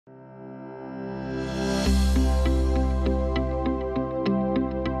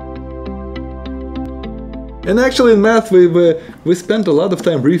And actually in math we spent a lot of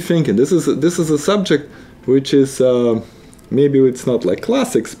time rethinking. This is a subject which is maybe it's not like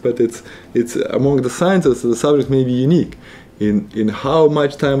classics, but it's among the sciences the subject may be unique in how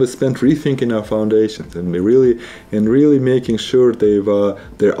much time we spent rethinking our foundations and really making sure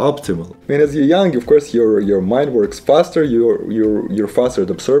they're optimal. I mean, as you're young, of course, your mind works faster. You're faster at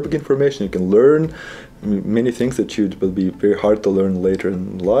absorbing information. You can learn many things that will be very hard to learn later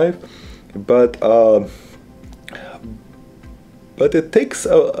in life, but it takes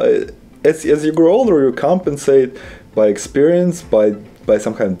as you grow older, you compensate by experience, by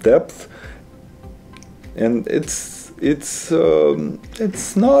some kind of depth, and it's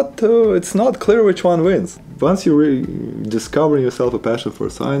not clear which one wins. Once you discover in yourself a passion for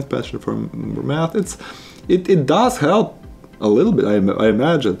science, passion for math, it does help a little bit, I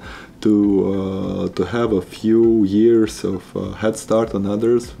imagine, to have a few years of head start on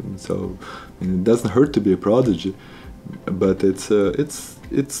others. So it doesn't hurt to be a prodigy, but it's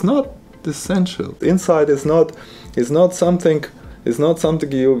not essential. Insight is not something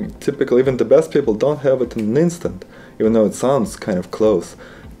you typically, even the best people don't have it in an instant, even though it sounds kind of close.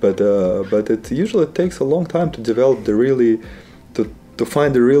 But it usually takes a long time to develop to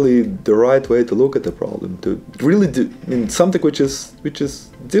find the right way to look at the problem. To really do something which is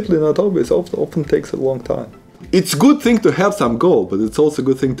deeply not obvious often takes a long time. It's a good thing to have some goal, but it's also a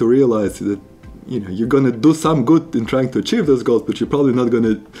good thing to realize that you're gonna do some good in trying to achieve those goals, but you're probably not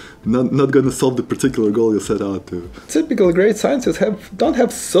gonna solve the particular goal you set out to. Typical great scientists don't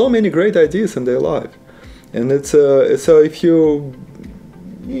have so many great ideas in their life, and it's so if you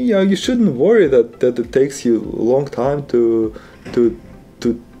shouldn't worry that it takes you a long time to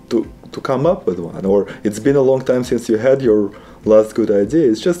come up with one, or it's been a long time since you had your last good idea.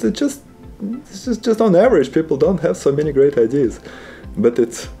 It's just on average people don't have so many great ideas, but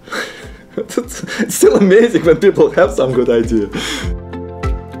it's still amazing when people have some good idea.